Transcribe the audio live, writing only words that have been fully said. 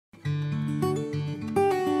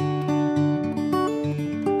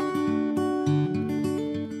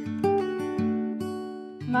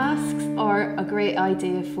are a great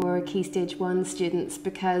idea for Key Stage 1 students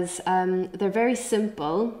because they're very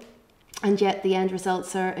simple and yet the end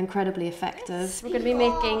results are incredibly effective. We're going to be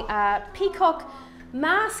making a peacock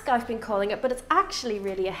mask, I've been calling it, but it's actually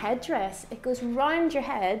really a headdress. It goes round your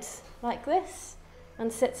head like this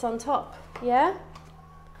and sits on top, yeah?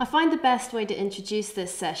 I find the best way to introduce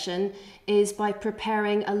this session is by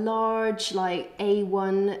preparing a large, like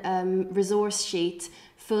A1 resource sheet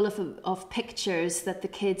full of pictures that the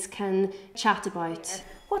kids can chat about.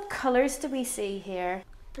 What colours do we see here?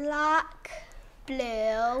 Black,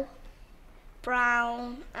 blue,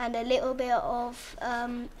 brown, and a little bit of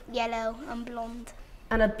yellow and blonde.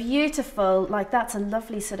 And a beautiful, like that's a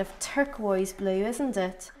lovely sort of turquoise blue, isn't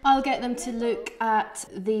it? I'll get them to look at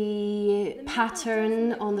the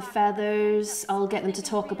pattern on the feathers. I'll get them to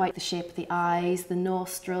talk about the shape of the eyes, the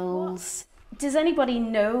nostrils. Does anybody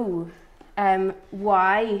know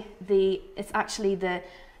why it's actually the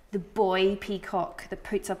boy peacock that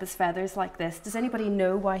puts up his feathers like this? Does anybody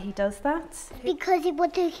know why he does that? Because he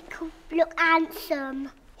wants to look handsome.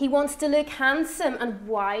 He wants to look handsome, and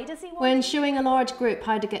why does he want When showing a large group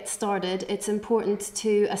how to get started, it's important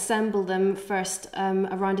to assemble them first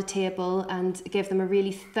around a table and give them a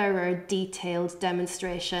really thorough, detailed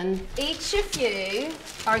demonstration. Each of you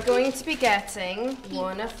are going to be getting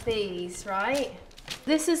one of these, right?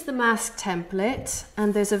 This is the mask template,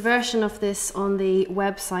 and there's a version of this on the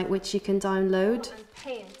website which you can download. And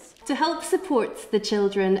paint. To help support the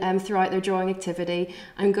children throughout their drawing activity,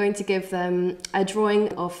 I'm going to give them a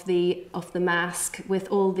drawing of the mask with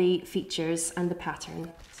all the features and the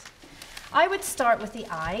pattern. I would start with the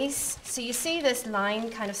eyes. So you see this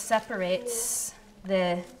line kind of separates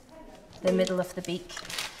the middle of the beak.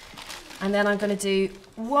 And then I'm going to do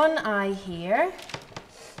one eye here.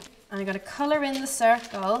 And I'm going to colour in the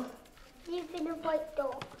circle. Leaving a white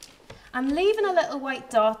dot. I'm leaving a little white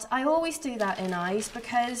dot. I always do that in eyes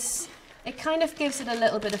because it kind of gives it a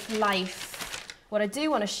little bit of life. What I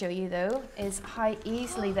do want to show you though is how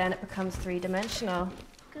easily then it becomes three-dimensional.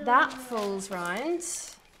 That folds round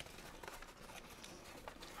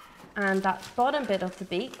and that bottom bit of the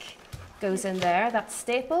beak goes in there. That's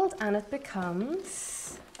stapled and it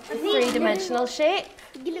becomes a three-dimensional shape.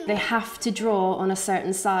 They have to draw on a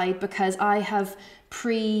certain side because I have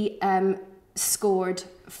scored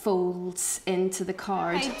folds into the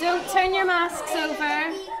card. Hey, don't turn your masks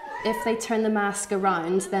over. If they turn the mask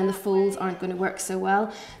around, then the folds aren't going to work so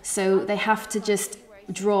well. So they have to just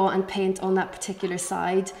draw and paint on that particular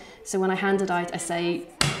side. So when I hand it out, I say,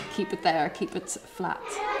 keep it there, keep it flat.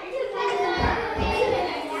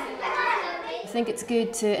 I think it's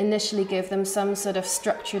good to initially give them some sort of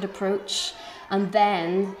structured approach, and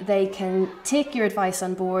then they can take your advice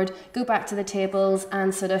on board, go back to the tables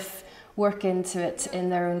and sort of work into it in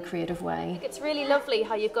their own creative way. It's really lovely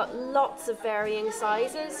how you've got lots of varying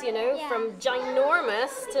sizes, you know, from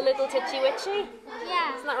ginormous to little titchy witchy.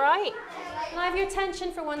 Yeah. Isn't that right? Can I have your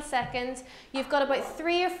attention for 1 second? You've got about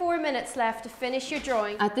 3 or 4 minutes left to finish your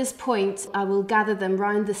drawing. At this point, I will gather them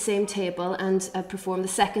round the same table and perform the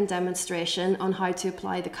second demonstration on how to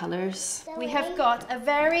apply the colours. We have got a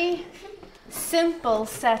very simple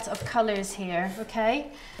set of colours here,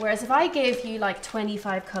 okay? Whereas if I gave you like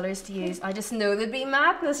 25 colours to use, I just know there'd be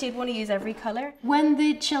madness. You'd want to use every colour. When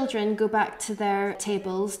the children go back to their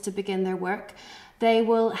tables to begin their work, they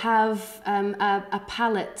will have a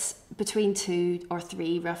palette between 2 or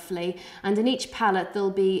 3 roughly, and in each palette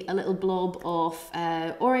there'll be a little blob of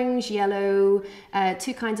orange, yellow,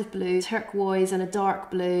 2 kinds of blue, turquoise and a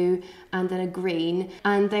dark blue, and then a green,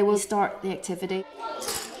 and they will start the activity.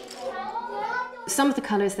 Some of the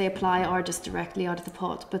colours they apply are just directly out of the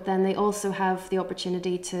pot, but then they also have the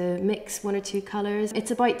opportunity to mix 1 or 2 colours.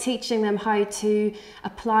 It's about teaching them how to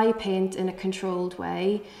apply paint in a controlled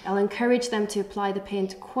way. I'll encourage them to apply the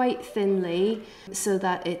paint quite thinly so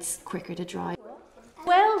that it's quicker to dry.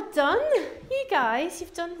 Well done, you guys.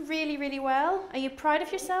 You've done really, really well. Are you proud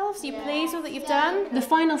of yourselves? Are you pleased with what you've done? The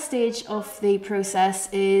final stage of the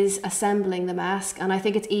process is assembling the mask, and I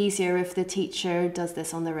think it's easier if the teacher does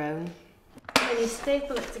this on their own. And you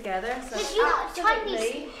staple it together so it's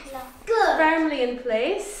absolutely firmly in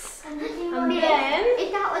place. And then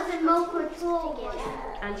if that was a local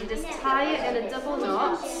together. and you just tie it in a double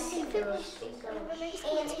knot.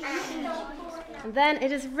 And then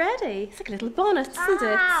it is ready. It's like a little bonnet, isn't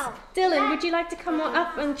it? Dylan, would you like to come on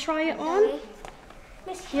up and try it on?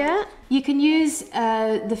 Yeah? You can use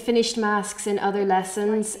the finished masks in other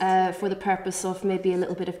lessons for the purpose of maybe a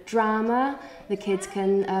little bit of drama. The kids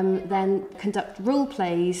can then conduct role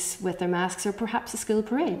plays with their masks, or perhaps a school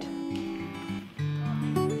parade.